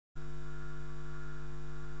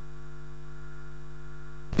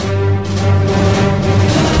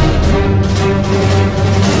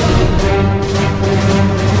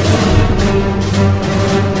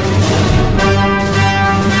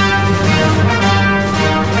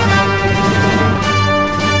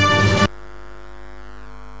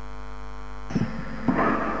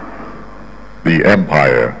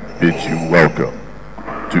Empire bids you welcome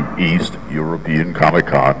to East European Comic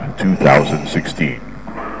Con 2016.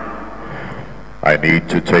 I need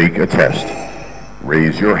to take a test.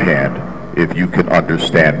 Raise your hand if you can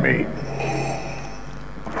understand me.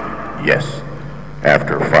 Yes,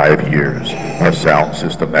 after 5 years, a sound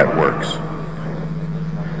system that works.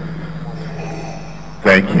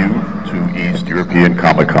 Thank you to East European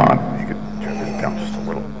Comic Con. You can turn this down just a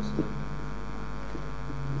little.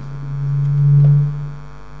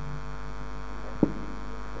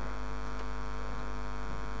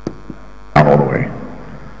 Not all the way.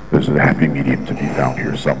 There's a happy medium to be found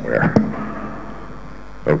here somewhere.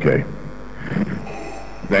 Okay.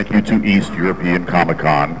 Thank you to East European Comic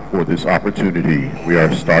Con for this opportunity. We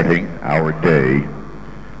are starting our day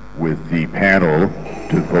with the panel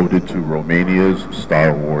devoted to Romania's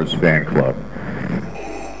Star Wars fan club.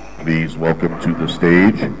 Please welcome to the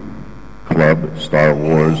stage, Club Star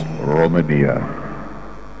Wars România.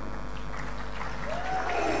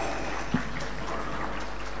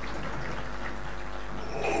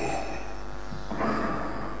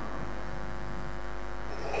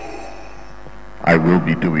 I will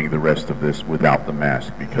be doing the rest of this without the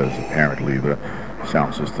mask because apparently the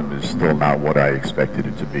sound system is still not what I expected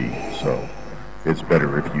it to be. So it's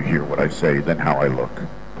better if you hear what I say than how I look,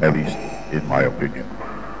 at least in my opinion.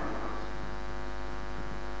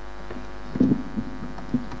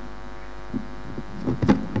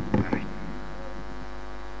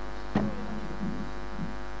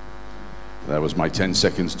 That was my 10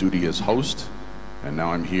 seconds duty as host, and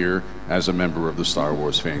now I'm here as a member of the Star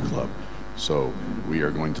Wars fan club. So we are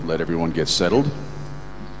going to let everyone get settled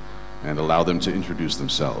and allow them to introduce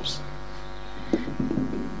themselves.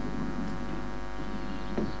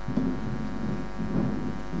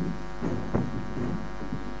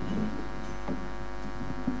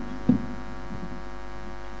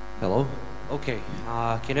 Hello? Okay,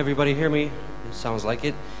 can everybody hear me? It sounds like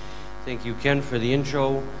it. Thank you, Ken, for the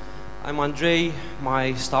intro. I'm Andre.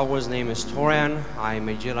 My Star Wars name is Toran. I'm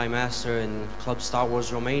a Jedi Master in Club Star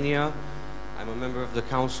Wars Romania. I'm a member of the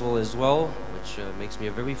council as well, which makes me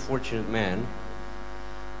a very fortunate man.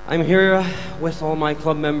 I'm here with all my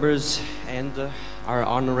club members and our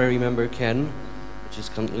honorary member Ken, which is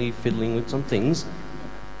currently fiddling with some things.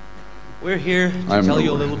 We're here to tell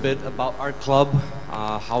you a little bit about our club,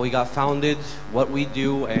 how we got founded, what we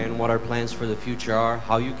do, and what our plans for the future are,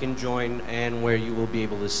 how you can join, and where you will be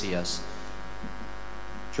able to see us.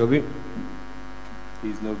 Joby?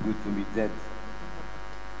 He's no good to be dead.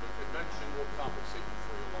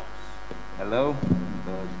 Hello,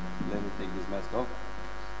 let me take this mask off.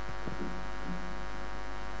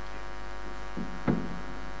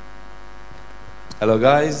 Hello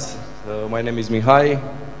guys, my name is Mihai.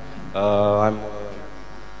 I'm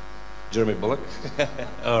Jeremy Bullock.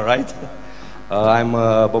 All right. I'm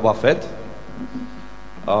Boba Fett.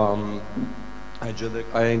 I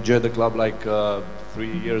enjoyed the club like 3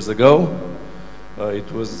 years ago.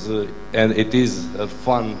 It was and it is a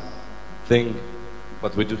fun thing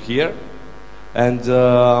what we do here. And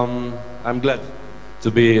I'm glad to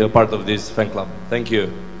be a part of this fan club. Thank you.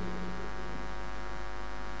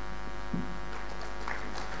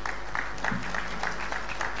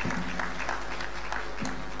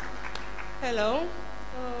 Hello,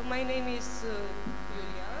 my name is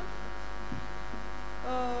Julia.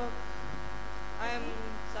 I am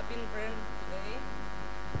Sabine Brand today.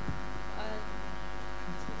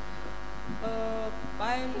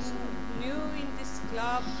 I'm new in this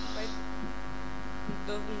club. I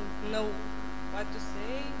don't know what to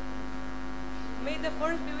say. May the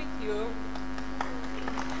force be with you.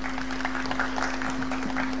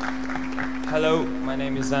 Hello, my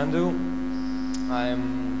name is Andu.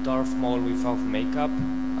 I'm Darth Maul without makeup.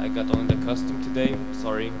 I got only the costume today,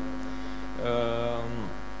 sorry.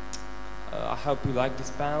 I hope you like this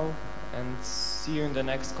panel and see you in the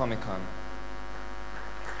next Comic-Con.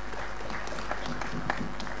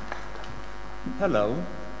 Hello,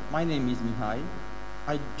 my name is Mihai.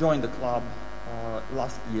 I joined the club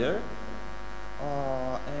last year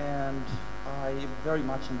and I very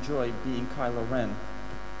much enjoy being Kylo Ren.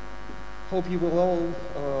 Hope you will all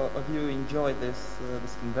of you enjoy this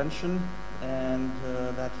convention and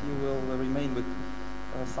that you will remain with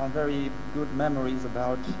some very good memories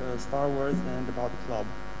about Star Wars and about the club.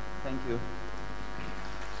 Thank you.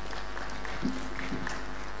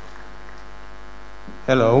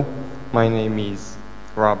 Hello, my name is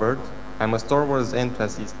Robert. I'm a Star Wars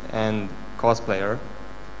enthusiast and cosplayer.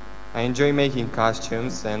 I enjoy making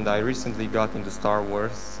costumes and I recently got into Star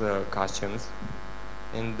Wars costumes.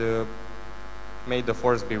 And may the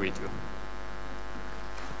force be with you.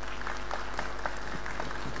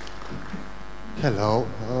 Hello,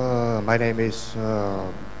 my name is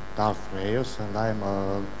Darth Reyes, and I'm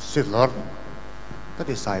a Sith Lord, the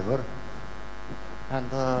Deceiver. And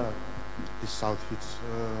these outfits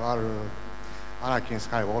are Anakin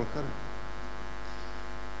Skywalker.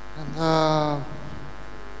 And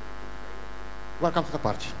welcome to the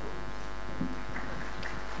party.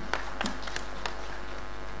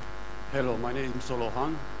 Hello, my name is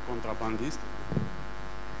Solohan, contrabandist.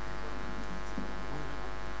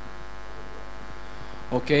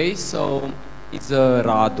 Okay, so it's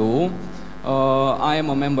Radu. I am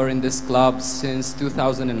a member in this club since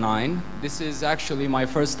 2009. This is actually my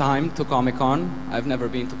first time to Comic-Con. I've never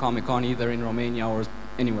been to Comic-Con either in Romania or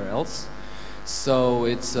anywhere else. So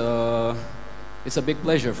it's a big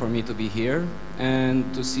pleasure for me to be here and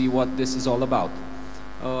to see what this is all about.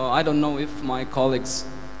 I don't know if my colleagues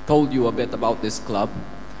told you a bit about this club,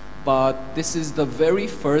 but this is the very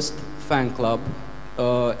first fan club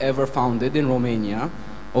ever founded in Romania,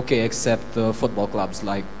 okay, except football clubs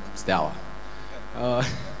like Steaua.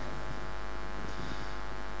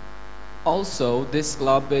 Also, this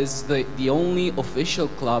club is the only official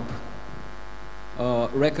club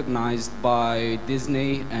recognized by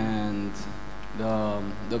Disney and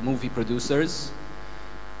the movie producers.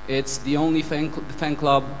 It's the only fan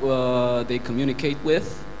club they communicate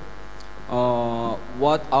with.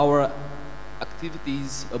 What our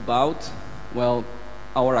activities about? Well,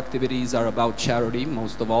 our activities are about charity,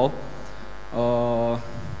 most of all.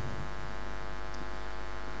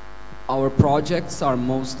 Our projects are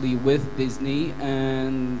mostly with Disney,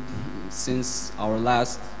 and since our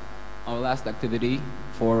last activity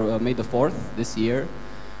for May the 4th this year,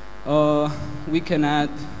 we can add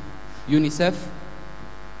UNICEF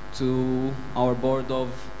to our board of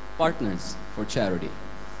partners for charity.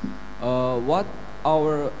 What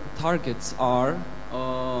our targets are,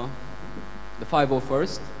 the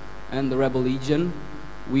 501st and the Rebel Legion,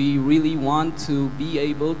 we really want to be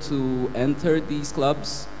able to enter these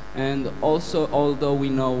clubs, and also, although we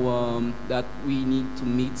know that we need to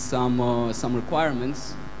meet some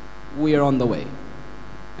requirements, we are on the way.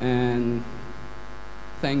 And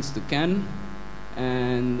thanks to Ken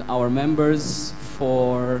and our members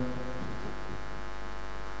for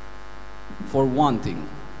wanting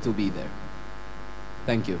to be there.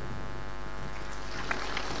 Thank you.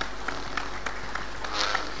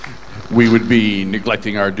 We would be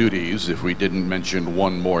neglecting our duties if we didn't mention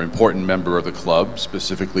one more important member of the club,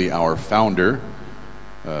 specifically our founder,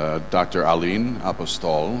 Dr. Alin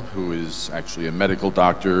Apostol, who is actually a medical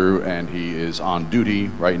doctor, and he is on duty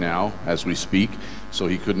right now as we speak, so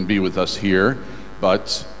he couldn't be with us here.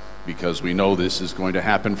 But because we know this is going to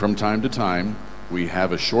happen from time to time, we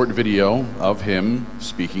have a short video of him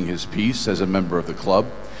speaking his piece as a member of the club.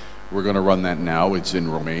 We're going to run that now. It's in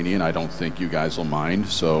Romanian. I don't think you guys will mind.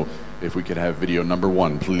 So if we could have video number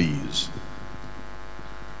 1, please.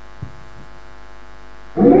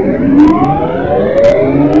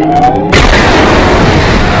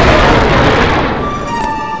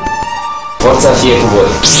 Forța fie cu voi!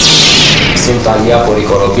 Sunt Alia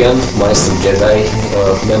Poricoropian, maestru Jedi,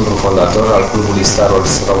 membru fondator al clubului Star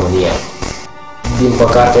Wars România. Din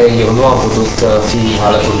păcate, eu nu am putut fi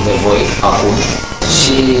alături de voi acum,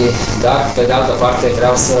 dar pe de altă parte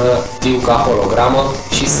vreau să fiu ca hologramă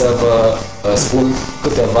și să vă spun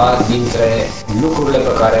câteva dintre lucrurile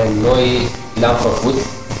pe care noi le-am făcut,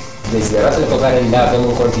 dezideratele pe care le avem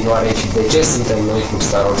în continuare și de ce suntem noi cu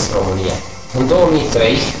Star Wars România. În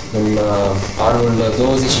 2003, în anul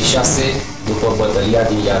 26, după bătălia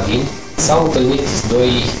din Yavin, s-au întâlnit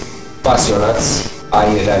doi pasionați ai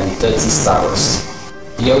realității Star Wars,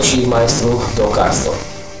 eu și maestru Doc Arston.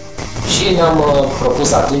 Și ne-am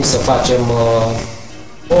propus atunci să facem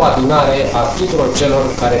o adunare a tuturor celor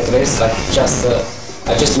care trăiesc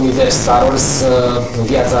acest univers Star Wars în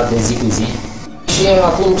viața de zi cu zi. Și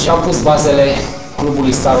atunci am pus bazele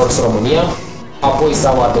clubului Star Wars România, apoi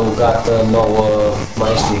s-au adăugat 9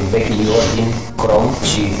 maestri vechi din Ordin, Crom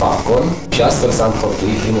și Popcorn și astfel s-a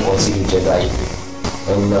înfăptuit primul Consiliu Jedi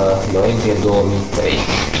în noiembrie 2003.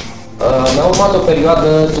 Mi-a urmat o perioadă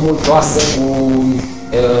tumultoasă cu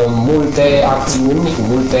multe acțiuni, cu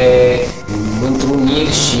multe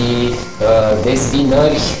întruniri și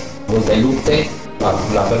dezbinări, multe lupte,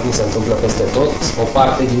 la fel cum se întâmplă peste tot. O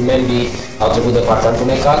parte din membrii au trecut de partea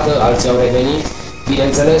întunecată, alții au revenit.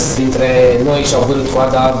 Bineînțeles, printre noi și-au vârât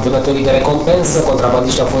coada vânătorii de recompensă,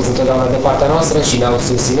 contrabandiștii au fost întotdeauna de partea noastră și ne-au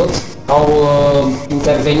susținut. Au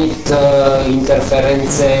intervenit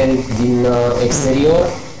interferențe din exterior,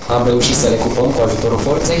 am reușit să le cupăm cu ajutorul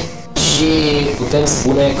forței și putem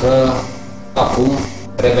spune că acum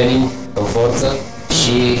revenim în forță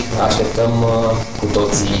și așteptăm cu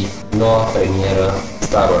toții noua premieră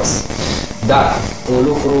Star Wars. Dar un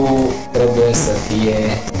lucru trebuie să fie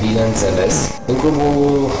bineînțeles. În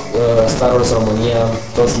clubul Star Wars România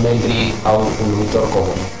toți membrii au un numitor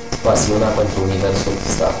comun: pasiunea pentru universul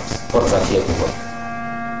Star Wars. Forța fie cu voi!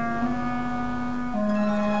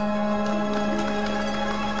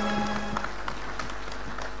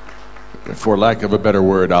 For lack of a better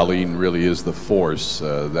word, Aline really is the force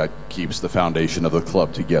that keeps the foundation of the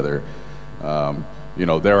club together. You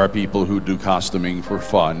know, there are people who do costuming for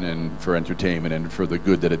fun and for entertainment and for the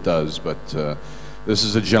good that it does, but this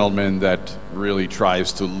is a gentleman that really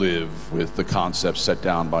tries to live with the concepts set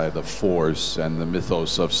down by the Force and the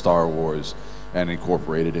mythos of Star Wars and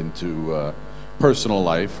incorporate it into personal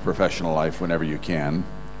life, professional life, whenever you can.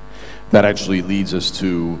 That actually leads us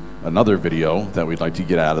to another video that we'd like to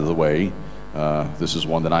get out of the way. This is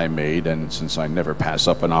one that I made, and since I never pass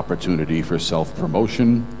up an opportunity for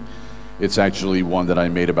self-promotion, it's actually one that I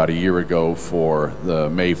made about a year ago for the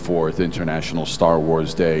May 4th International Star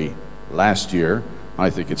Wars Day last year. I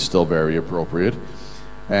think it's still very appropriate.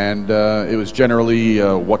 And it was generally,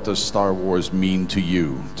 what does Star Wars mean to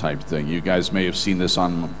you type thing. You guys may have seen this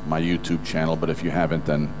on my YouTube channel, but if you haven't,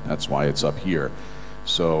 then that's why it's up here.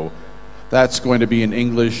 So that's going to be in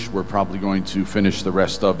English. We're probably going to finish the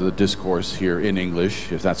rest of the discourse here in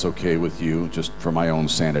English, if that's okay with you, just for my own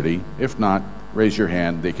sanity. If not, raise your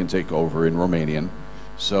hand. They can take over in Romanian.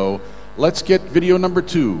 So let's get video number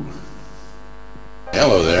 2.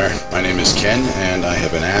 Hello there, my name is Ken, and I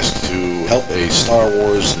have been asked to help a Star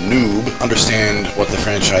Wars noob understand what the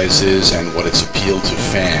franchise is and what its appeal to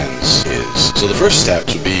fans is. So the first step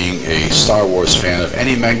to being a Star Wars fan of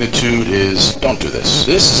any magnitude is don't do this.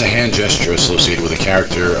 This is a hand gesture associated with the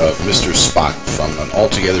character of Mr. Spock from an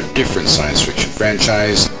altogether different science fiction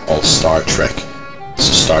franchise called Star Trek. This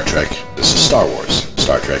is Star Trek, this is Star Wars.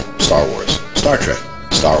 Star Trek, Star Wars. Star Trek,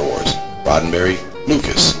 Star Wars. Roddenberry,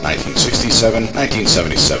 Lucas, 1967,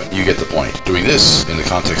 1977. You get the point. Doing this, in the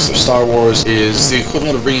context of Star Wars, is the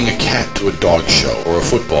equivalent of bringing a cat to a dog show, or a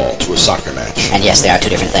football to a soccer match. And yes, they are two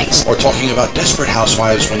different things. Or talking about Desperate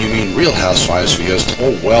Housewives when you mean Real Housewives because,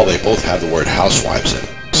 oh well, they both have the word housewives in it.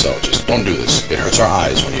 So just don't do this. It hurts our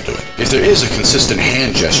eyes when you do it. If there is a consistent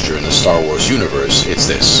hand gesture in the Star Wars universe, it's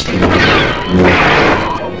this.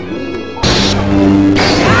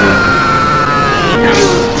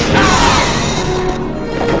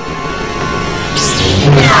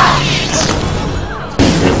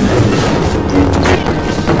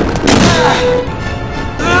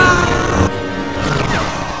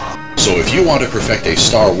 So if you want to perfect a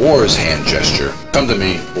Star Wars hand gesture, come to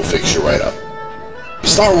me, we'll fix you right up.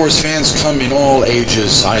 Star Wars fans come in all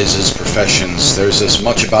ages, sizes, professions. There's as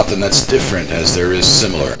much about them that's different as there is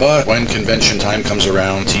similar. But when convention time comes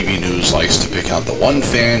around, TV news likes to pick out the one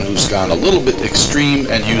fan who's gone a little bit extreme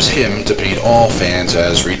and use him to paint all fans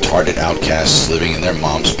as retarded outcasts living in their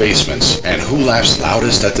mom's basements. And who laughs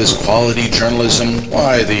loudest at this quality journalism?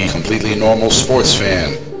 Why, the completely normal sports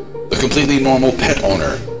fan, the completely normal pet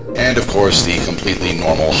owner, and of course the completely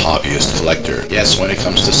normal hobbyist collector. Yes, when it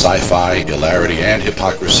comes to sci-fi, hilarity and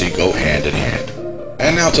hypocrisy go hand in hand.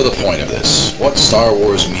 And now to the point of this, what Star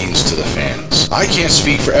Wars means to the fans. I can't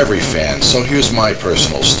speak for every fan, so here's my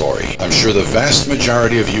personal story. I'm sure the vast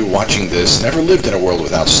majority of you watching this never lived in a world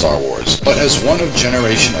without Star Wars, but as one of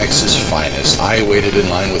Generation X's finest, I waited in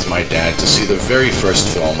line with my dad to see the very first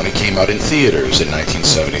film when it came out in theaters in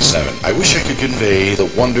 1977. I wish I could convey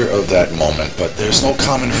the wonder of that moment, but there's no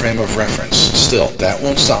common frame of reference. Still, that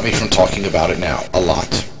won't stop me from talking about it now, a lot.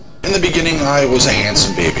 In the beginning, I was a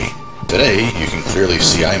handsome baby. Today, you can clearly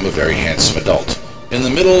see I am a very handsome adult. In the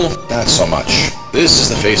middle, not so much. This is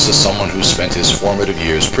the face of someone who spent his formative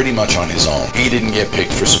years pretty much on his own. He didn't get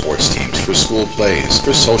picked for sports teams, for school plays,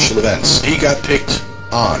 for social events. He got picked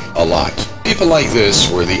on a lot. People like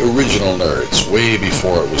this were the original nerds, way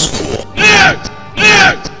before it was cool. Nerd!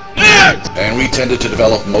 Nerd! And we tended to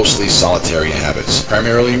develop mostly solitary habits,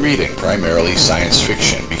 primarily reading, primarily science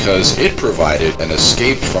fiction, because it provided an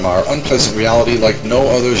escape from our unpleasant reality like no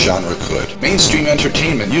other genre could. Mainstream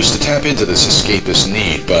entertainment used to tap into this escapist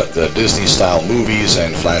need, but the Disney-style movies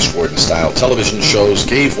and Flash Gordon-style television shows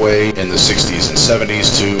gave way in the 60s and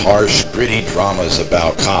 70s to harsh, gritty dramas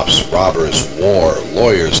about cops, robbers, war,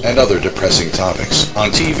 lawyers, and other depressing topics. On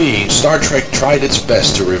TV, Star Trek tried its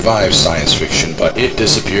best to revive science fiction, but it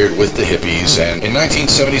disappeared with the hippies comics, and in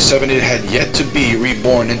 1977 it had yet to be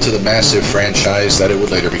reborn into the massive franchise that it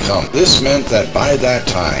would later become. This meant that by that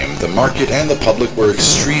time, the market and the public were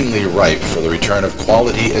extremely ripe for the return of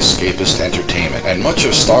quality escapist entertainment, and much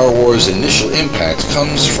of Star Wars' initial impact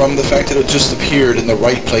comes from the fact that it just appeared in the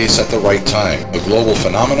right place at the right time. A global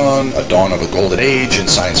phenomenon, a dawn of a golden age in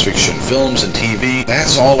science fiction films and TV,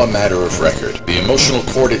 that's all a matter of record. The emotional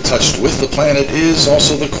chord it touched with the planet is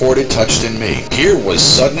also the chord it touched in me. Here was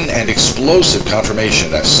sudden and explosive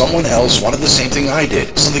confirmation that someone else wanted the same thing I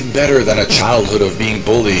did. Something better than a childhood of being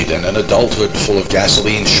bullied and an adulthood full of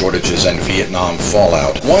gasoline shortages and Vietnam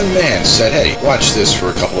fallout. One man said, hey, watch this for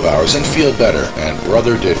a couple of hours and feel better. And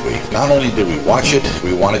brother, did we. Not only did we watch it,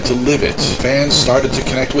 we wanted to live it. Fans started to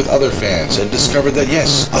connect with other fans and discovered that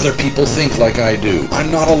yes, other people think like I do.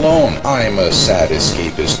 I'm not alone. I'm a sad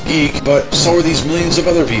escapist geek, but so are these millions of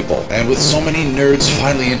other people. And with so many nerds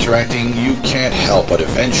finally interacting, you can't help but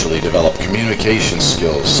eventually develop communication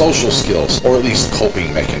skills, social skills, or at least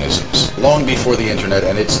coping mechanisms. Long before the internet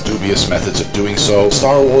and its dubious methods of doing so,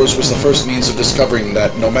 Star Wars was the first means of discovering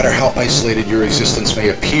that no matter how isolated your existence may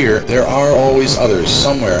appear, there are always others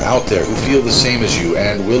somewhere out there who feel the same as you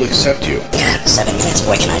and will accept you. 7 minutes,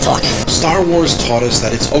 boy, can I talk? Star Wars taught us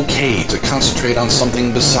that it's okay to concentrate on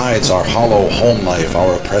something besides our hollow home life,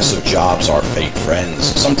 our oppressive jobs, our fake friends.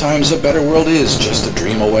 Sometimes a better world is just a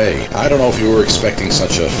dream away. I don't know if you were expecting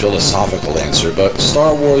such a philosophical answer, but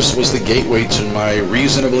Star Wars was the gateway to my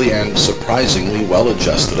reasonably and surprisingly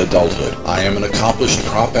well-adjusted adulthood. I am an accomplished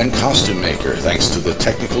prop and costume maker, thanks to the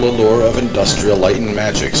technical allure of industrial light and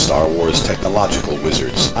magic, Star Wars technological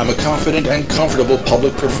wizards. I'm a confident and comfortable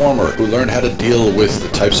public performer who learned how to deal with the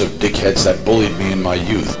types of dickheads that bullied me in my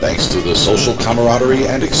youth, thanks to the social camaraderie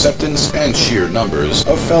and acceptance and sheer numbers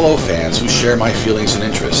of fellow fans who share my feelings and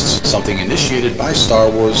interests, something initiated by Star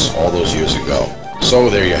Wars all those years ago. So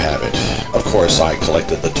there you have it. Of course I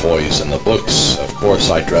collected the toys and the books. Of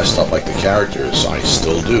course I dressed up like the characters. I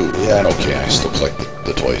still do. Yeah, and okay, I still collect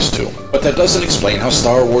the toys too. But that doesn't explain how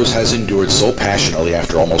Star Wars has endured so passionately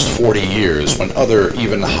after almost 40 years when other,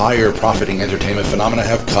 even higher profiting entertainment phenomena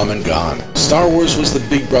have come and gone. Star Wars was the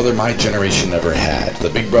big brother my generation never had. The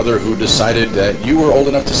big brother who decided that you were old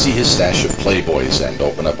enough to see his stash of Playboys and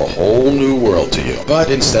open up a whole new world to you. But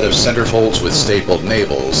instead of centerfolds with stapled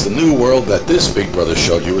navels, the new world that this big brother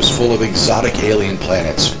showed you is full of exotic alien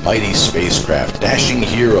planets, mighty spacecraft, dashing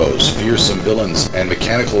heroes, fearsome villains, and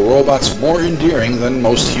mechanical robots more endearing than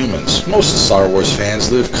most humans. Most Star Wars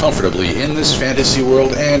fans live comfortably in this fantasy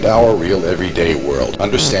world and our real everyday world,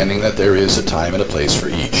 understanding that there is a time and a place for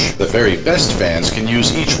each. The very best fans can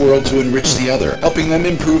use each world to enrich the other, helping them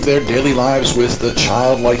improve their daily lives with the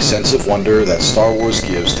childlike sense of wonder that Star Wars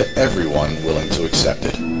gives to everyone willing to accept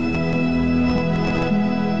it.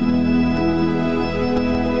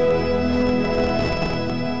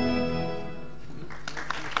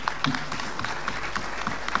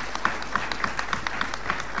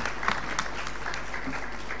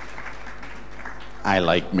 I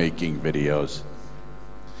like making videos.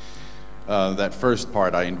 That first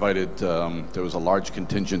part, I invited, there was a large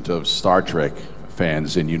contingent of Star Trek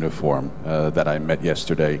fans in uniform that I met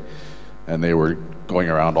yesterday, and they were going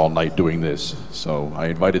around all night doing this. So I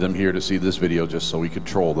invited them here to see this video just so we could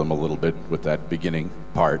troll them a little bit with that beginning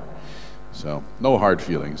part. So, no hard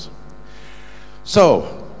feelings.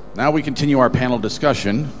 So, now we continue our panel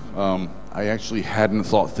discussion. I actually hadn't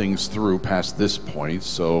thought things through past this point,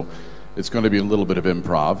 so it's going to be a little bit of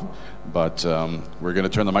improv, but we're going to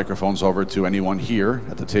turn the microphones over to anyone here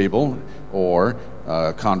at the table, or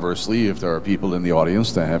conversely, if there are people in the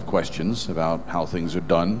audience that have questions about how things are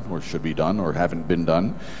done, or should be done, or haven't been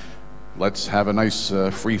done. Let's have a nice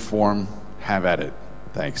free-form have at it.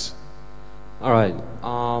 Thanks. All right.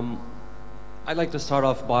 I'd like to start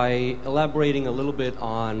off by elaborating a little bit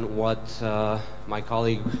on what my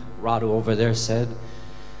colleague Radu over there said.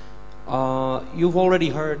 You've already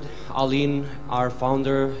heard Alin, our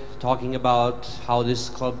founder, talking about how this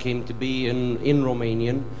club came to be in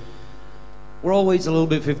Romanian. We're always a little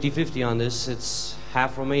bit 50-50 on this. It's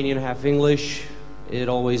half Romanian, half English. It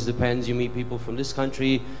always depends. You meet people from this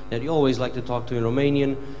country that you always like to talk to in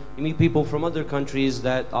Romanian. You meet people from other countries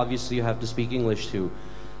that obviously you have to speak English to.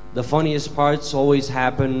 The funniest parts always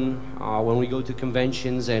happen when we go to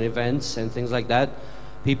conventions and events and things like that.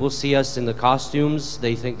 People see us in the costumes,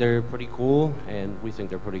 they think they're pretty cool, and we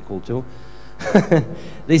think they're pretty cool too.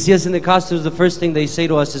 They see us in the costumes, the first thing they say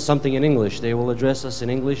to us is something in English. They will address us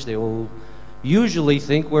in English, they will usually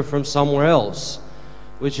think we're from somewhere else,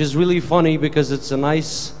 which is really funny because it's a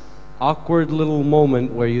nice, awkward little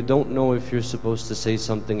moment where you don't know if you're supposed to say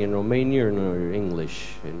something in Romanian or English,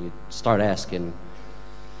 and you start asking.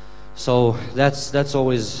 So that's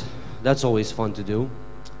always fun to do.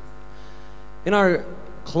 In our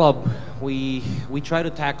club, we try to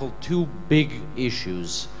tackle two big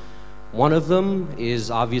issues. One of them is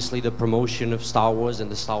obviously the promotion of Star Wars and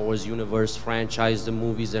the Star Wars universe franchise, the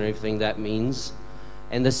movies and everything that means.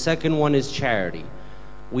 And the second one is charity.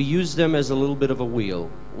 We use them as a little bit of a wheel.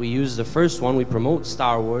 We use the first one, we promote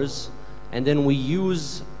Star Wars, and then we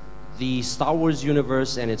use the Star Wars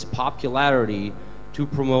universe and its popularity to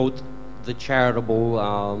promote the charitable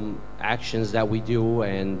actions that we do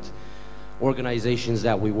and organizations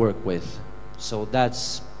that we work with. So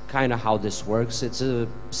that's kind of how this works. It's a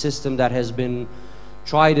system that has been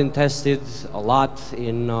tried and tested a lot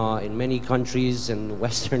in many countries in the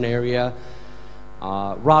Western area.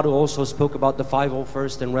 Radu also spoke about the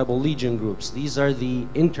 501st and Rebel Legion groups. These are the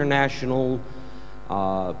international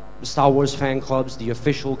Star Wars fan clubs, the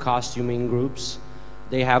official costuming groups.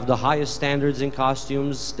 They have the highest standards in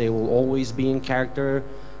costumes. They will always be in character.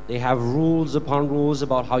 They have rules upon rules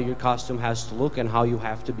about how your costume has to look and how you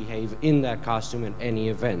have to behave in that costume in any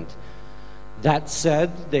event. That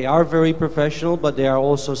said, they are very professional, but they are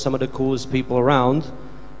also some of the coolest people around.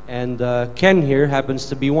 And Ken here happens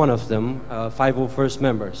to be one of them, 501st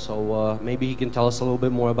member. So maybe he can tell us a little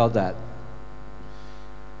bit more about that.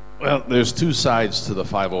 Well, there's two sides to the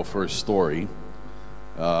 501st story.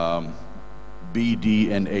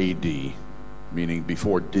 BD and AD, meaning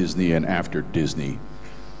before Disney and after Disney.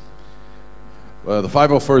 The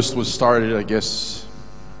 501st was started, I guess,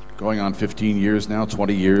 going on 15 years now,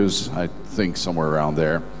 20 years, I think, somewhere around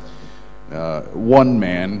there. One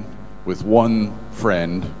man with one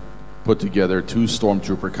friend put together 2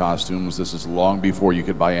 stormtrooper costumes. This is long before you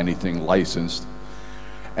could buy anything licensed.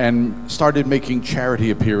 And started making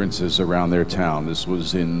charity appearances around their town. This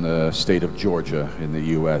was in the state of Georgia in the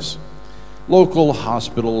U.S. Local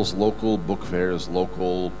hospitals, local book fairs,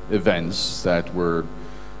 local events that were,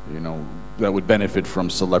 that would benefit from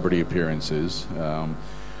celebrity appearances.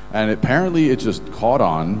 And apparently it just caught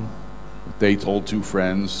on. They told 2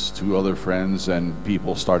 friends, 2 other friends, and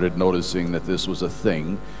people started noticing that this was a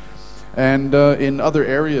thing. And in other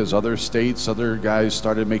areas, other states, other guys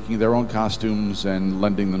started making their own costumes and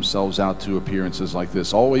lending themselves out to appearances like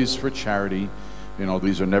this, always for charity.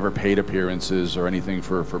 These are never paid appearances or anything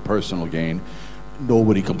for personal gain.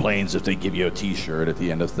 Nobody complains if they give you a t-shirt at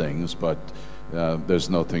the end of things, but there's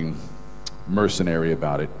nothing mercenary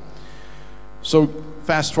about it. So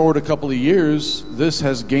fast forward a couple of years, this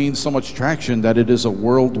has gained so much traction that it is a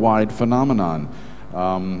worldwide phenomenon.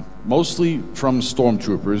 Mostly from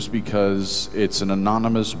stormtroopers, because it's an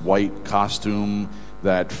anonymous white costume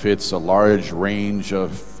that fits a large range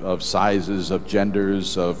of sizes, of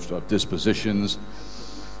genders, of dispositions.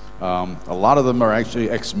 A lot of them are actually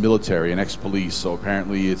ex-military and ex-police, so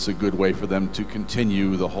apparently it's a good way for them to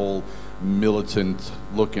continue the whole militant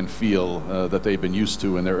look and feel that they've been used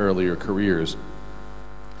to in their earlier careers.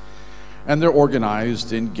 And they're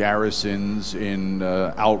organized in garrisons, in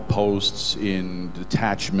outposts, in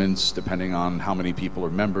detachments, depending on how many people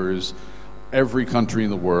are members. Every country in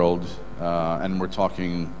the world, and we're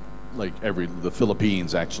talking like the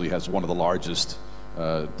Philippines actually has one of the largest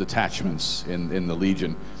detachments in the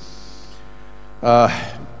Legion.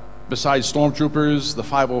 Besides stormtroopers, the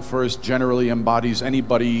 501st generally embodies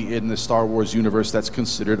anybody in the Star Wars universe that's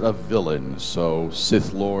considered a villain. So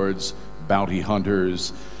Sith Lords, bounty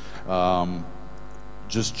hunters,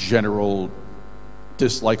 just general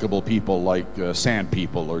dislikable people like sand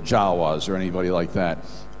people or Jawas or anybody like that.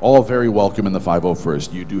 All very welcome in the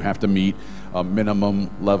 501st. You do have to meet a minimum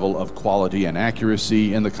level of quality and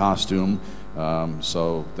accuracy in the costume.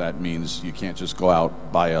 So that means you can't just go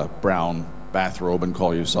out, buy a brown bathrobe and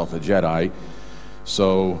call yourself a Jedi.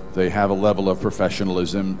 So they have a level of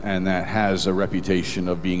professionalism, and that has a reputation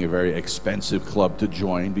of being a very expensive club to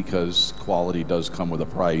join because quality does come with a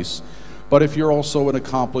price. But if you're also an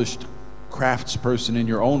accomplished craftsperson in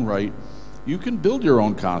your own right, you can build your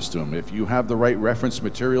own costume. If you have the right reference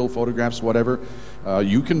material, photographs, whatever,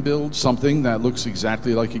 you can build something that looks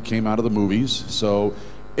exactly like it came out of the movies. So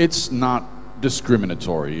it's not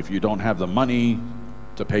discriminatory. If you don't have the money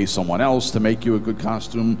to pay someone else to make you a good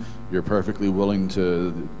costume, you're perfectly willing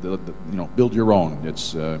to build your own.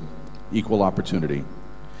 It's equal opportunity.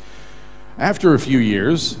 After a few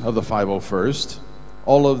years of the 501st,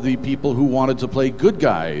 all of the people who wanted to play good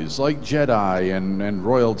guys like Jedi and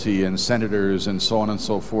royalty and senators and so on and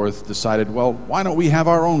so forth decided, well, why don't we have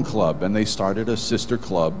our own club? And they started a sister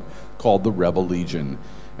club called the Rebel Legion.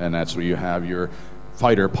 And that's where you have your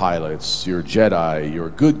fighter pilots, your Jedi, your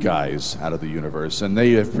good guys out of the universe. And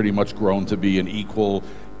they have pretty much grown to be an equal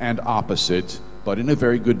and opposite but in a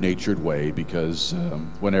very good-natured way, because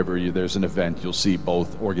whenever there's an event, you'll see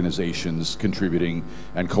both organizations contributing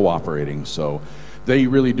and cooperating. So they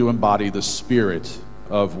really do embody the spirit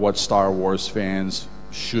of what Star Wars fans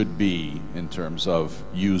should be in terms of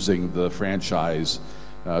using the franchise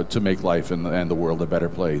to make life and the world a better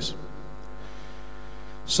place.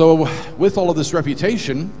 So with all of this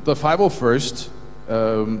reputation, the 501st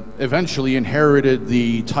eventually inherited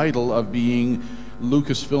the title of being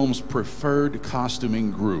Lucasfilm's preferred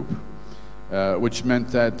costuming group, which meant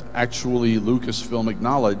that actually Lucasfilm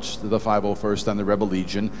acknowledged the 501st and the Rebel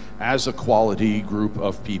Legion as a quality group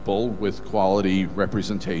of people with quality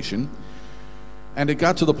representation. And it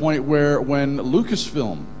got to the point where when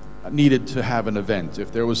Lucasfilm needed to have an event,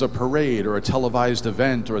 if there was a parade or a televised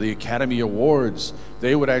event or the Academy Awards,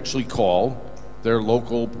 they would actually call their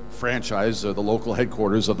local franchise or the local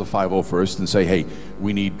headquarters of the 501st and say, hey,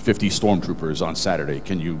 we need 50 stormtroopers on Saturday,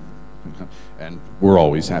 can you? And we're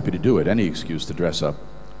always happy to do it, any excuse to dress up.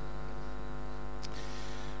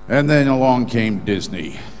 And then along came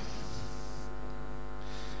Disney.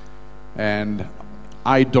 And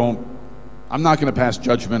I'm not going to pass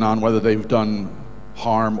judgment on whether they've done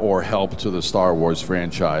harm or help to the Star Wars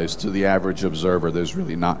franchise. To the average observer, there's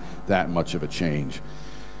really not that much of a change.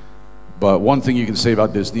 But one thing you can say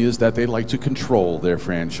about Disney is that they like to control their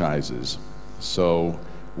franchises. So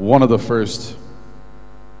one of the first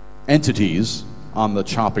entities on the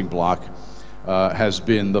chopping block has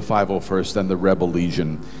been the 501st and the Rebel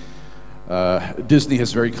Legion. Disney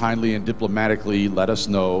has very kindly and diplomatically let us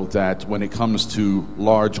know that when it comes to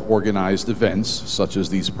large organized events, such as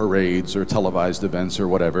these parades or televised events or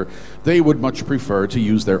whatever, they would much prefer to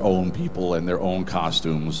use their own people and their own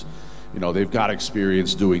costumes. You know, they've got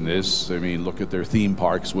experience doing this. I mean, look at their theme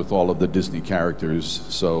parks with all of the Disney characters.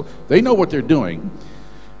 So they know what they're doing.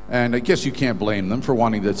 And I guess you can't blame them for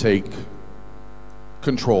wanting to take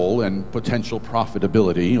control and potential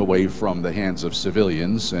profitability away from the hands of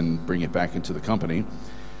civilians and bring it back into the company.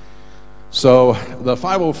 So the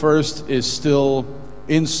 501st is still,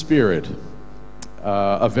 in spirit,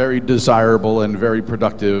 a very desirable and very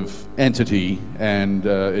productive entity, and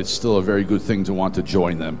it's still a very good thing to want to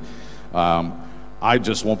join them. I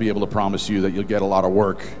just won't be able to promise you that you'll get a lot of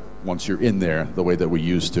work once you're in there the way that we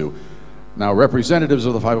used to. Now, representatives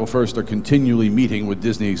of the 501st are continually meeting with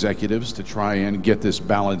Disney executives to try and get this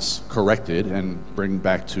balance corrected and bring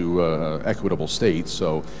back to equitable state.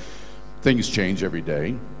 So things change every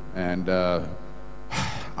day. And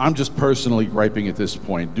I'm just personally griping at this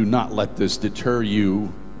point. Do not let this deter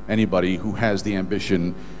you, anybody who has the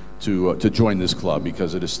ambition to join this club,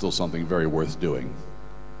 because it is still something very worth doing.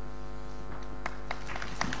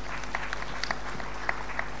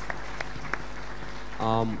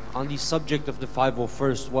 On the subject of the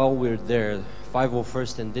 501st, while we're there,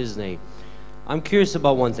 501st and Disney, I'm curious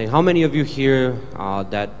about one thing. How many of you here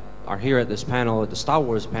that are here at this panel, at the Star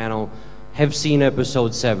Wars panel, have seen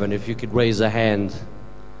Episode 7? If you could raise a hand.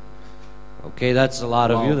 Okay, that's a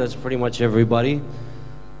lot of you. That's pretty much everybody.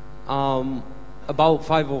 About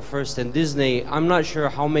 501st and Disney, I'm not sure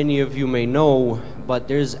how many of you may know, but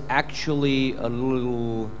there's actually a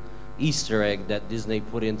little Easter egg that Disney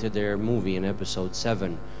put into their movie in Episode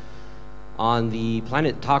 7. On the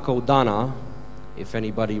planet Takodana, if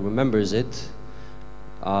anybody remembers it,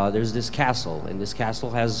 there's this castle, and this castle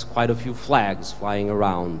has quite a few flags flying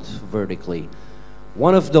around vertically.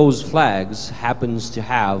 One of those flags happens to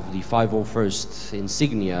have the 501st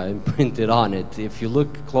insignia imprinted on it. If you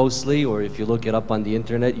look closely, or if you look it up on the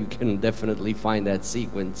internet, you can definitely find that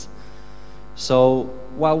sequence. So,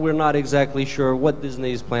 while we're not exactly sure what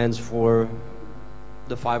Disney's plans for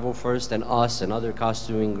the 501st and us and other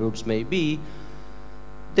costuming groups may be,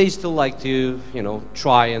 they still like to, you know,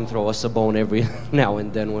 try and throw us a bone every now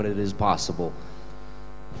and then when it is possible.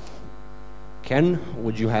 Ken,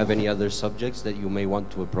 would you have any other subjects that you may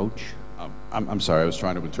want to approach? I'm sorry, I was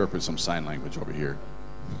trying to interpret some sign language over here.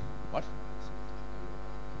 What?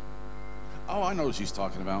 Oh, I know what she's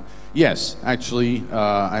talking about. Yes, actually,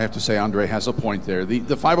 I have to say Andre has a point there. The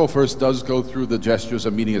 501st does go through the gestures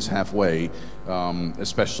of meeting us halfway,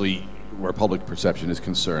 especially where public perception is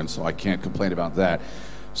concerned, so I can't complain about that.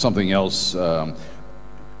 Something else,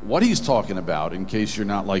 what he's talking about, in case you're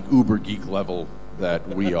not like uber geek level that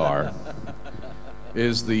we are,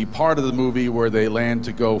 is the part of the movie where they land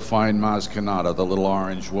to go find Maz Kanata, the little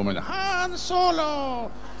orange woman. Han Solo!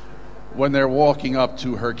 When they're walking up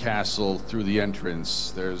to her castle through the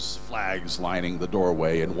entrance, there's flags lining the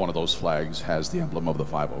doorway, and one of those flags has the emblem of the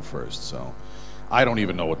 501st. So I don't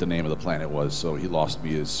even know what the name of the planet was, so he lost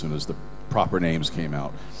me as soon as the proper names came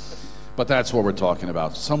out. But that's what we're talking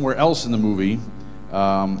about. Somewhere else in the movie,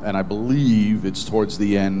 And I believe it's towards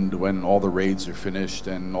the end when all the raids are finished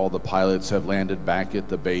and all the pilots have landed back at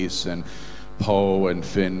the base and Poe and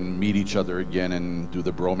Finn meet each other again and do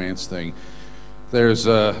the bromance thing. There's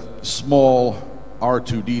a small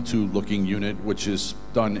R2-D2 looking unit which is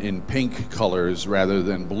done in pink colors rather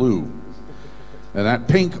than blue. And that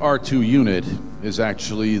pink R2 unit is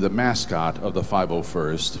actually the mascot of the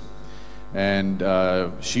 501st. And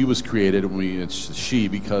she was created, it's she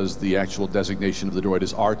because the actual designation of the droid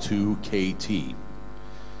is R2KT.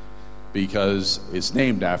 Because it's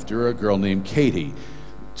named after a girl named Katie.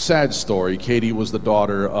 Sad story, Katie was the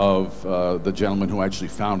daughter of the gentleman who actually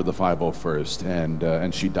founded the 501st,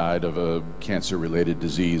 and she died of a cancer-related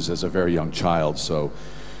disease as a very young child, so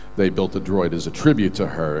they built the droid as a tribute to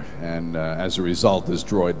her, and as a result, this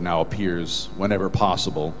droid now appears whenever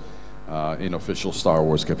possible in official Star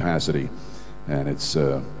Wars capacity. And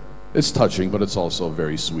it's touching, but it's also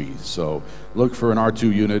very sweet. So look for an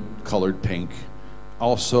R2 unit colored pink.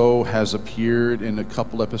 Also has appeared in a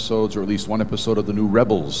couple episodes, or at least one episode of the new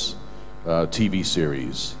Rebels TV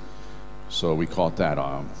series. So we caught that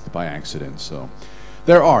by accident. So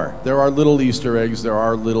there are little Easter eggs. There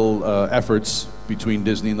are little efforts between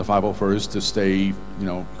Disney and the 501st to stay,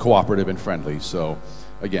 cooperative and friendly. So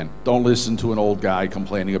again, don't listen to an old guy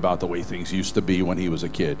complaining about the way things used to be when he was a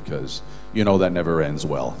kid, because that never ends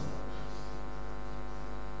well.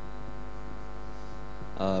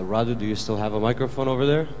 Radu, do you still have a microphone over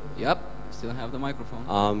there? Yep, still have the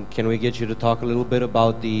microphone. Can we get you to talk a little bit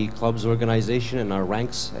about the club's organization and our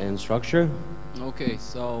ranks and structure? Okay,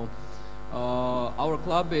 so our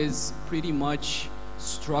club is pretty much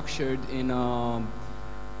structured in a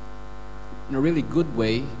really good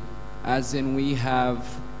way, as in we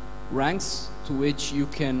have ranks to which you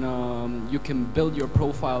can build your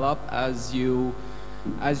profile up as you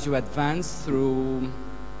advance through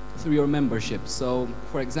your membership. So,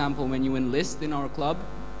 for example, when you enlist in our club,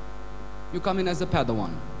 you come in as a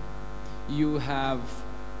Padawan. You have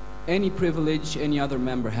any privilege any other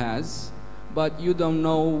member has, but you don't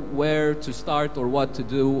know where to start or what to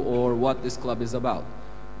do or what this club is about.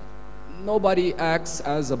 Nobody acts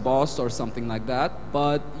as a boss or something like that,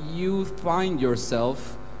 but you find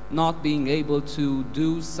yourself not being able to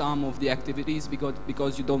do some of the activities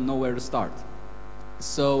because you don't know where to start.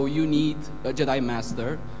 So you need a Jedi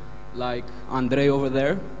Master, like Andre over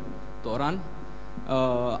there, Toran,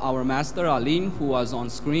 our Master Aline, who was on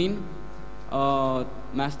screen,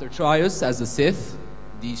 Master Trius as a Sith.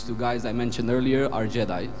 These two guys I mentioned earlier are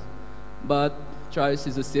Jedi, but Trius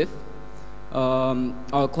is a Sith.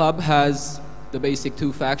 Our club has the basic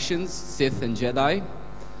two factions, Sith and Jedi.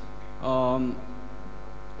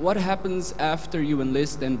 What happens after you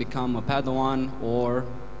enlist and become a Padawan or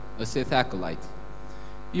a Sith acolyte?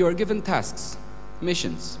 You are given tasks,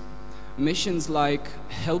 missions. Missions like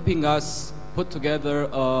helping us put together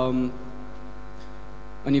an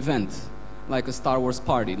event, like a Star Wars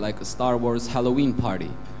party, like a Star Wars Halloween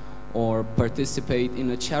party, or participate in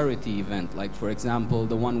a charity event, like for example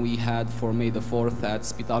the one we had for May the 4th at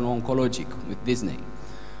Spitalul Oncologic with Disney,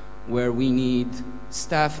 where we need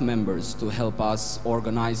staff members to help us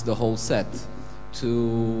organize the whole set,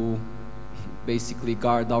 to basically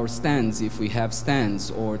guard our stands if we have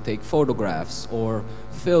stands, or take photographs, or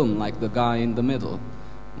film like the guy in the middle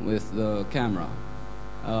with the camera.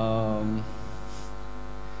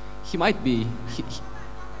 He might be,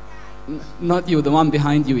 not you, the one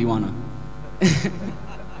behind you, Ioana.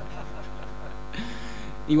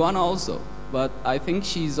 Ioana also, but I think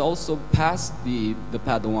she's also past the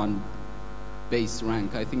Padawan base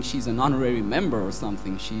rank. I think she's an honorary member or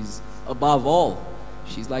something. She's above all.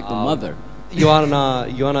 She's like the mother.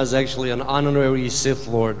 Ioana is actually an honorary Sith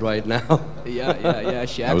Lord right now. Yeah,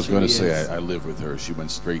 she actually I was going to is. say, I live with her. She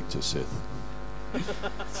went straight to Sith.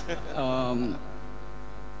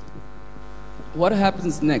 What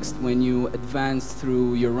happens next when you advance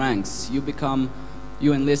through your ranks?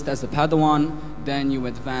 You enlist as a Padawan, then you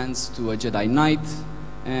advance to a Jedi Knight,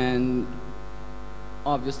 and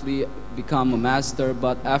obviously become a Master,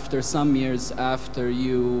 but after some years, after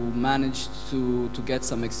you manage to get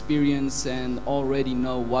some experience and already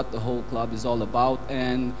know what the whole club is all about,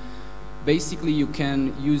 and basically you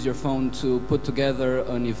can use your phone to put together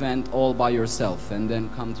an event all by yourself, and then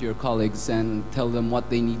come to your colleagues and tell them what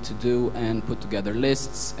they need to do and put together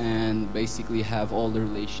lists and basically have all the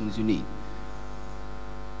relations you need.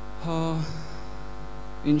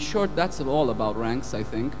 In short, that's all about ranks, I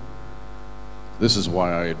think. This is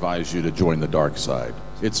why I advise you to join the dark side.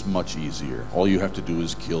 It's much easier. All you have to do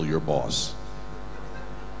is kill your boss.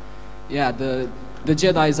 Yeah, the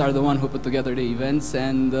Jedis are the one who put together the events,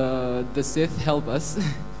 and the Sith help us.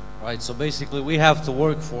 Right, so basically we have to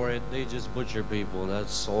work for it. They just butcher people.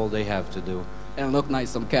 That's all they have to do. And look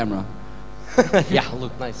nice on camera. Yeah,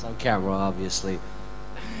 look nice on camera, obviously.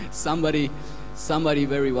 Somebody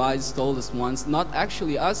very wise told us once, not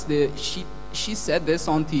actually us, she said this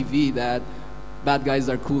on TV, that bad guys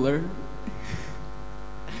are cooler.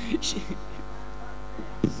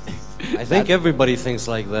 I think everybody thinks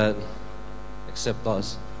like that, except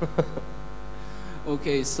us.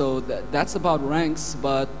 Okay, so that's about ranks,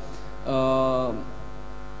 but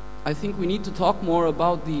I think we need to talk more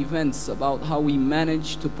about the events, about how we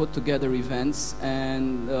manage to put together events,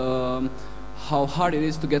 and how hard it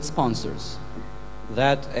is to get sponsors.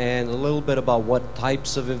 That, and a little bit about what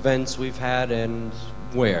types of events we've had and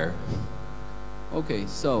where. Okay,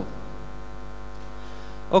 so.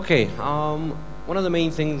 Okay, one of the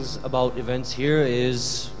main things about events here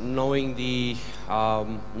is knowing the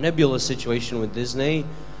nebulous situation with Disney.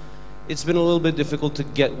 It's been a little bit difficult to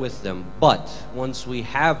get with them, but once we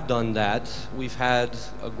have done that, we've had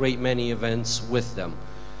a great many events with them.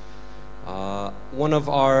 One of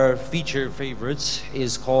our feature favorites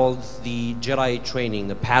is called the Jedi training,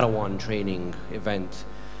 the Padawan training event,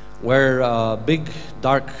 where big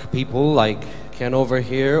dark people like Ken over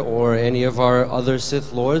here or any of our other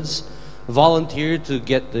Sith Lords volunteer to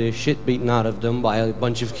get the shit beaten out of them by a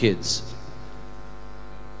bunch of kids.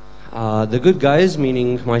 The good guys,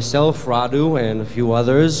 meaning myself, Radu, and a few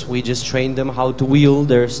others, we just train them how to wield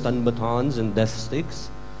their stun batons and death sticks.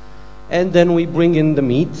 And then we bring in the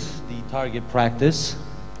meat, the target practice,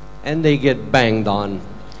 and they get banged on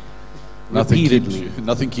repeatedly.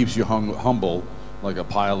 Nothing keeps you humble like a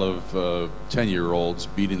pile of 10-year-olds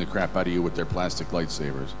beating the crap out of you with their plastic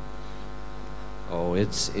lightsabers. Oh,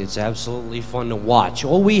 it's absolutely fun to watch.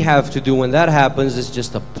 All we have to do when that happens is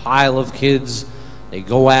just a pile of kids. They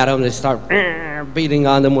go at them, they start beating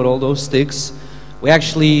on them with all those sticks. We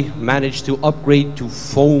actually managed to upgrade to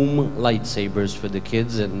foam lightsabers for the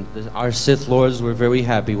kids, and our Sith Lords were very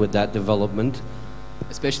happy with that development.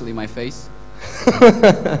 Especially my face.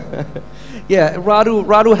 Yeah,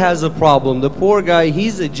 Radu has a problem. The poor guy,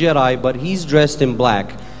 he's a Jedi, but he's dressed in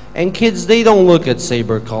black. And kids, they don't look at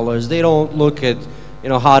saber colors. They don't look at,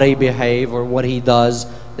 how they behave or what he does.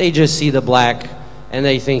 They just see the black, and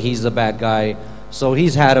they think he's the bad guy. So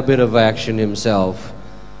he's had a bit of action himself.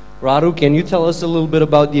 Radu, can you tell us a little bit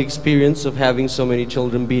about the experience of having so many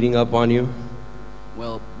children beating up on you?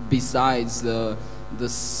 Well, besides the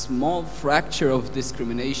small fracture of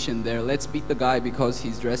discrimination there, let's beat the guy because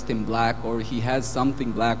he's dressed in black or he has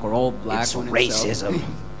something black or all black it's on racism. himself.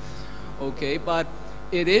 Okay, but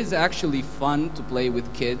it is actually fun to play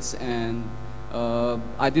with kids, and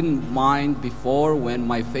I didn't mind before when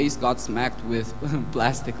my face got smacked with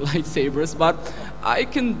plastic lightsabers, but I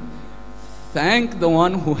can thank the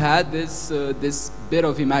one who had this bit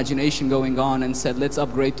of imagination going on and said, let's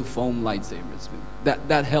upgrade to foam lightsabers.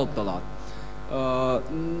 That helped a lot.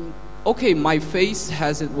 Okay, my face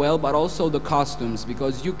has it well, but also the costumes,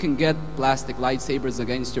 because you can get plastic lightsabers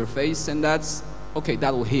against your face, and that's, okay,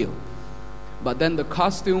 that will heal. But then the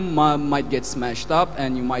costume might get smashed up,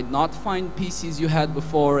 and you might not find pieces you had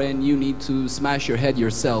before, and you need to smash your head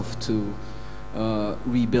yourself to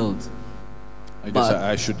rebuild. I guess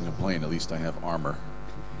I shouldn't complain, at least I have armor.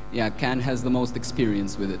 Yeah, Ken has the most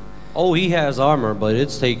experience with it. Oh, he has armor, but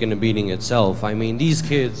it's taken a beating itself. I mean, these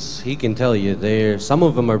kids, he can tell you, some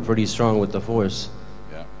of them are pretty strong with the Force.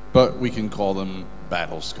 Yeah, but we can call them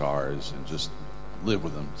battle scars and just live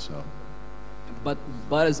with them, so. But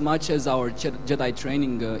as much as our Jedi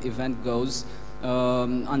training event goes,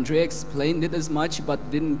 Andrea explained it as much, but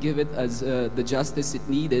didn't give it as the justice it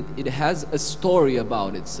needed. It has a story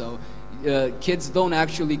about it, so kids don't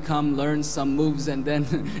actually come learn some moves and then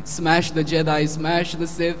smash the Jedi, smash the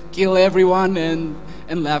Sith, kill everyone,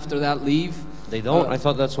 and after that leave. They don't? I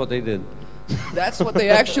thought that's what they did. That's what they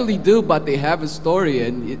actually do, but they have a story,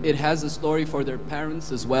 and it has a story for their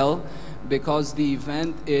parents as well, because the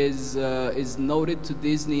event is noted to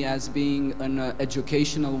Disney as being an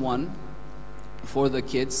educational one for the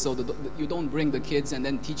kids, so that you don't bring the kids and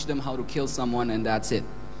then teach them how to kill someone and that's it.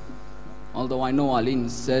 Although I know Alin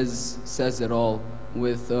says it all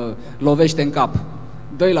with lovește în cap,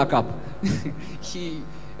 dă-i la cap.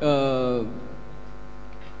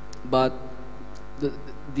 But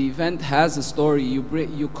the event has a story.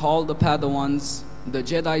 You call the Padawans. The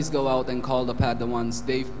Jedis go out and call the Padawans.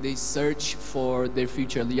 They search for their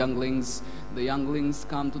future younglings. The younglings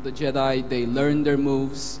come to the Jedi. They learn their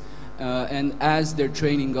moves. And as their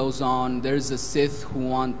training goes on, there's a Sith who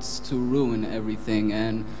wants to ruin everything.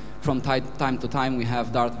 And from time to time, we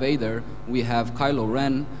have Darth Vader, we have Kylo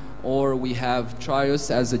Ren, or we have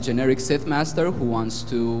Trios as a generic Sith master who wants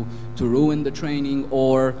to ruin the training,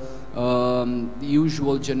 or the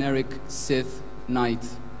usual generic Sith knight,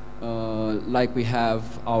 like we have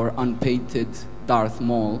our unpainted Darth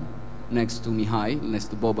Maul next to Mihai, next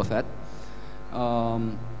to Boba Fett.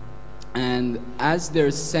 And as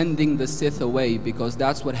they're sending the Sith away, because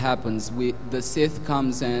that's what happens, the Sith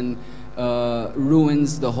comes and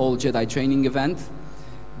ruins the whole Jedi training event.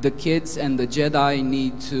 The kids and the Jedi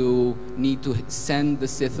need to send the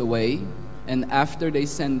Sith away, and after they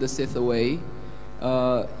send the Sith away,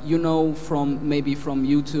 you know, maybe from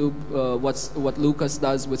YouTube, what Lucas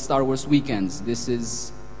does with Star Wars Weekends.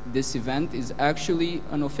 This event is actually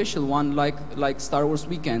an official one, like Star Wars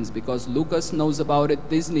Weekends, because Lucas knows about it,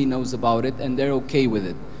 Disney knows about it, and they're okay with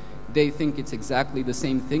it. They think it's exactly the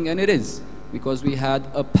same thing, and it is, because we had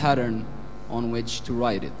a pattern on which to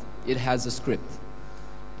write it. It has a script.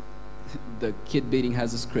 The kid beating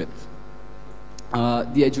has a script.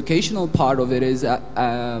 The educational part of it is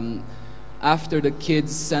after the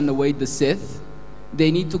kids send away the Sith, they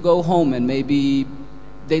need to go home, and maybe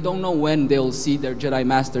they don't know when they'll see their Jedi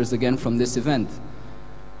Masters again from this event.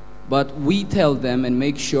 But we tell them and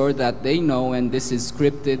make sure that they know, and this is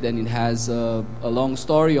scripted and it has a long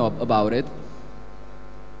story about it,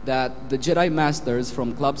 that the Jedi Masters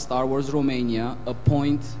from Club Star Wars Romania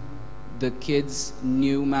appoint the kids'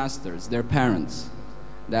 new masters, their parents.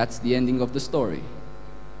 That's the ending of the story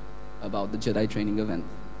about the Jedi training event.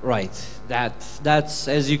 Right. That's,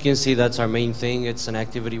 as you can see, that's our main thing. It's an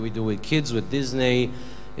activity we do with kids, with Disney.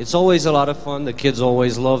 It's always a lot of fun. The kids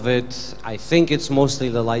always love it. I think it's mostly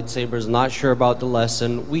the lightsabers. Not sure about the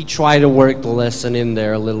lesson. We try to work the lesson in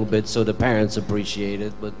there a little bit so the parents appreciate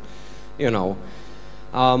it, but, you know.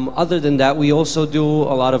 Other than that, we also do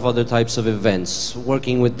a lot of other types of events.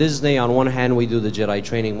 Working with Disney, on one hand, we do the Jedi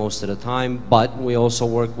training most of the time, but we also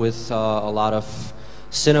work with a lot of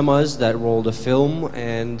cinemas that roll the film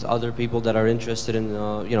and other people that are interested in,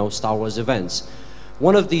 you know, Star Wars events.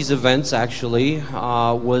 One of these events, actually,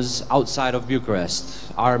 was outside of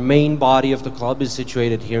Bucharest. Our main body of the club is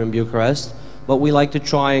situated here in Bucharest, but we like to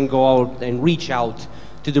try and go out and reach out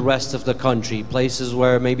to the rest of the country, places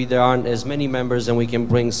where maybe there aren't as many members and we can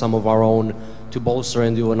bring some of our own to bolster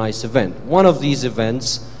and do a nice event. One of these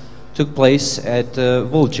events took place at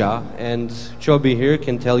Vâlcea, and Ciobi here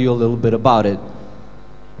can tell you a little bit about it.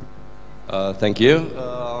 Thank you.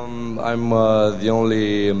 I'm the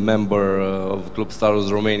only member of Club Star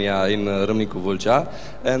Wars Romania in Râmnicu Vâlcea,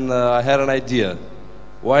 and I had an idea.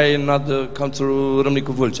 Why not come to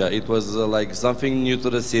Râmnicu Vâlcea? It was like something new to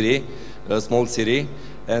the city, a small city,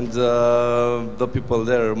 and the people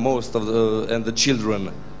there, and the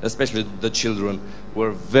children, especially the children,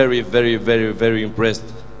 were very, very, very, very impressed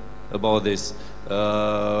about this.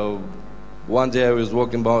 One day I was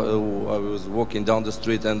walking down the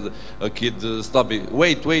street, and a kid stopped me.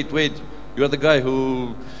 Wait! You're the guy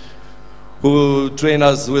who trained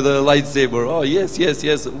us with a lightsaber. Oh yes.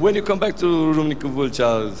 When you come back to Râmnicu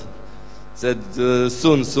Vâlcea? Said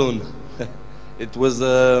soon. It was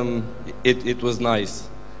it was nice.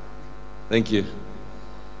 Thank you.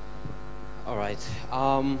 All right.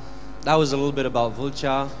 That was a little bit about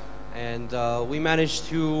Vâlcea, and we managed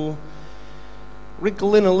to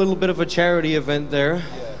wrinkle in a little bit of a charity event there,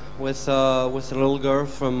 with a little girl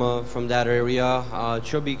from that area.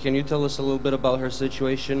 Ciobi, can you tell us a little bit about her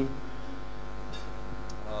situation?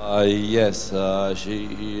 Yes,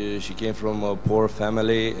 she came from a poor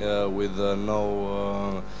family with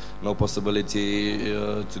no possibility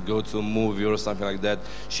to go to a movie or something like that.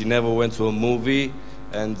 She never went to a movie,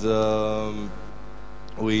 and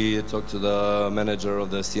we talked to the manager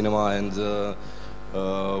of the cinema, and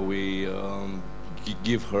we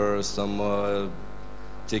give her some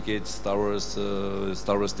tickets, Star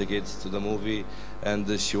Wars tickets to the movie,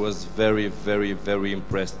 and she was very, very, very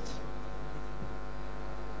impressed.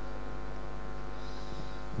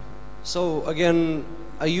 So again,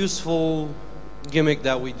 a useful gimmick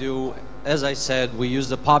that we do, as I said, we use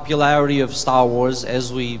the popularity of Star Wars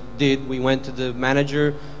as we did. We went to the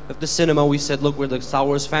manager of the cinema, we said, look, we're the Star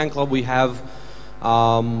Wars fan club, we have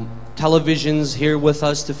televisions here with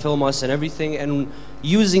us to film us and everything, and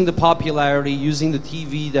using the popularity, using the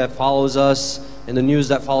TV that follows us and the news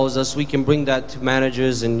that follows us, we can bring that to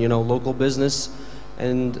managers and, you know, local business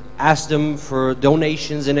and ask them for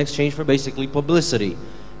donations in exchange for basically publicity.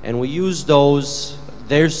 And we use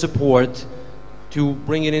their support to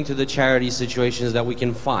bring it into the charity situations that we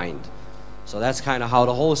can find. So that's kind of how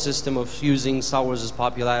the whole system of using Star Wars'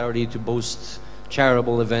 popularity to boost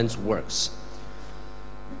charitable events works.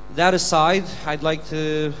 that aside, I'd like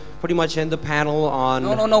to pretty much end the panel on...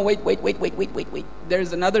 No, wait.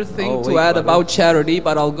 There's another thing to add Radu. about charity,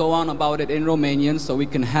 but I'll go on about it in Romanian so we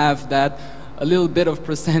can have that a little bit of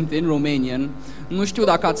percent in Romanian. Nu știu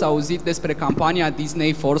dacă ați auzit despre campania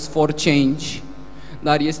Disney Force for Change,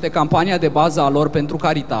 dar este campania de bază a lor pentru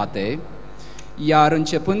caritate. Iar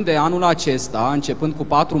începând de anul acesta, începând cu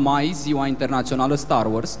 4 mai, Ziua Internațională Star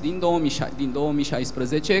Wars, din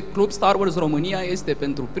 2016, Club Star Wars România este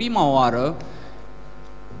pentru prima oară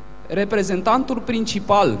reprezentantul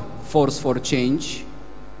principal Force for Change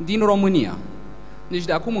din România. Deci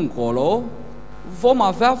de acum încolo vom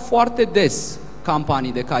avea foarte des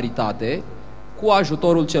campanii de caritate cu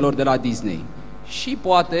ajutorul celor de la Disney. Și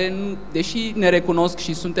poate, deși ne recunosc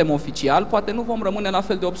și suntem oficial, poate nu vom rămâne la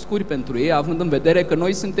fel de obscuri pentru ei, având în vedere că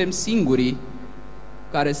noi suntem singurii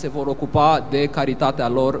care se vor ocupa de caritatea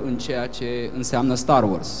lor în ceea ce înseamnă Star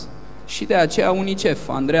Wars. Și de aceea UNICEF,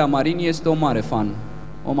 Andreea Marini, este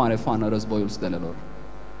o mare fană Războiul Stelelor.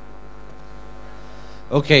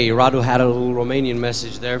 Okay, Radu had a little Romanian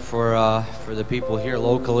message there for the people here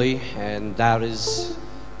locally, and that is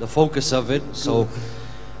the focus of it. So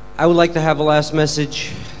I would like to have a last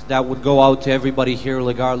message that would go out to everybody here,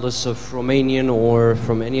 regardless of Romanian or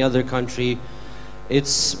from any other country.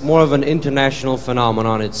 It's more of an international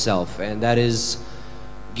phenomenon itself, and that is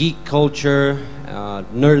geek culture,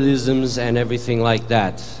 nerdisms, and everything like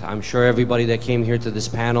that. I'm sure everybody that came here to this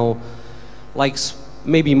panel likes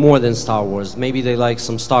maybe more than Star Wars. Maybe they like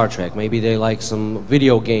some Star Trek. Maybe they like some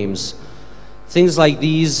video games. Things like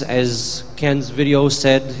these, as Ken's video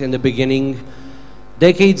said in the beginning,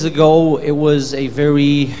 decades ago, it was a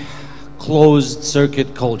very closed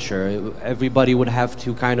circuit culture. Everybody would have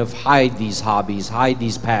to kind of hide these hobbies, hide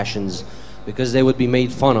these passions, because they would be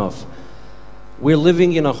made fun of. We're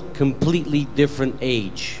living in a completely different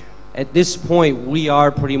age. At this point, we are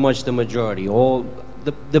pretty much the majority. All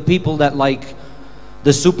the people that like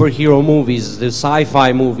the superhero movies, the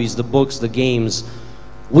sci-fi movies, the books, the games,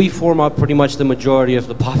 we form up pretty much the majority of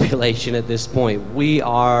the population at this point. We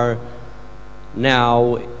are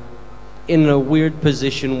now in a weird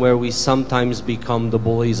position where we sometimes become the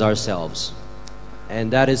bullies ourselves. And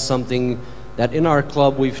that is something that in our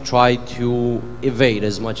club we've tried to evade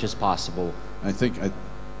as much as possible. I think,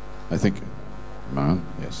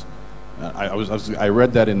 yes. I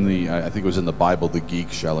read that in the, I think it was in the Bible, the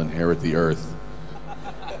geek shall inherit the earth.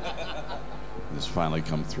 It's finally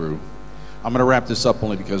come through. I'm going to wrap this up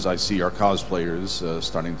only because I see our cosplayers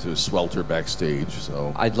starting to swelter backstage.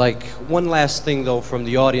 So I'd like one last thing though from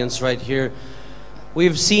the audience right here.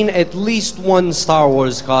 We've seen at least one Star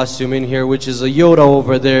Wars costume in here, which is a Yoda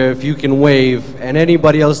over there, if you can wave. And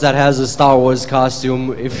anybody else that has a Star Wars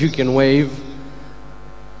costume, if you can wave.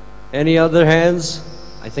 Any other hands?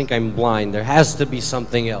 I think I'm blind. There has to be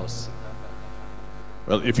something else.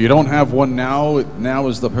 Well, if you don't have one now, now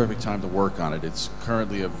is the perfect time to work on it. It's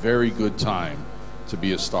currently a very good time to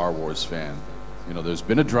be a Star Wars fan. You know, there's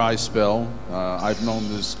been a dry spell. I've known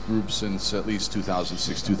this group since at least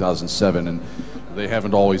 2006, 2007, and they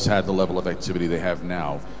haven't always had the level of activity they have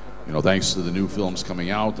now. You know, thanks to the new films coming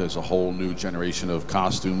out, there's a whole new generation of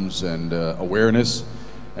costumes and awareness,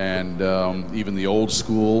 and even the old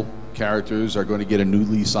school characters are going to get a new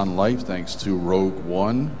lease on life thanks to Rogue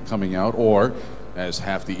One coming out, or as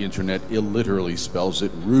half the internet illiterally spells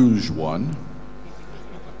it, Rouge One.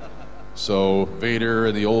 So Vader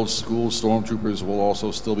and the old school stormtroopers will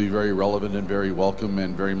also still be very relevant and very welcome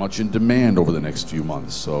and very much in demand over the next few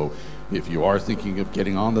months. So if you are thinking of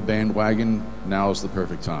getting on the bandwagon, now is the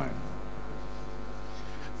perfect time.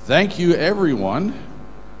 Thank you everyone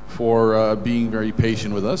for being very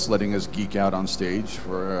patient with us, letting us geek out on stage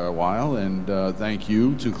for a while, and thank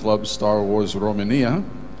you to Club Star Wars România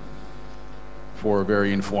for a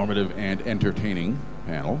very informative and entertaining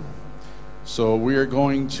panel. So we are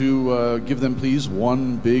going to give them, please,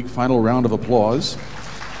 one big final round of applause.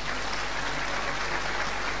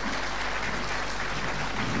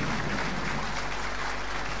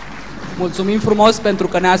 Mulțumim frumos pentru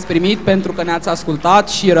că ne-ați primit, pentru că ne-ați ascultat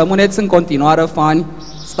și rămâneți în continuare fani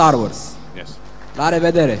Star Wars. Yes. La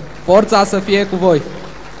revedere! Forța să fie cu voi!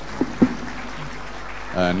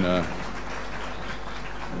 And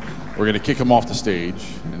we're going to kick him off the stage,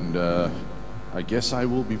 and I guess I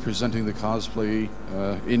will be presenting the cosplay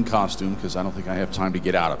in costume because I don't think I have time to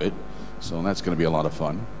get out of it. So that's going to be a lot of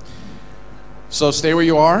fun. So stay where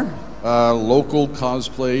you are. Local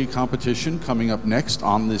cosplay competition coming up next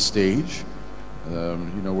on this stage.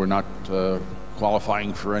 You know, we're not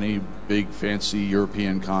qualifying for any big fancy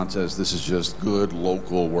European contest. This is just good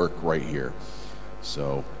local work right here.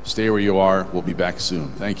 So stay where you are. We'll be back soon.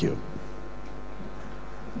 Thank you.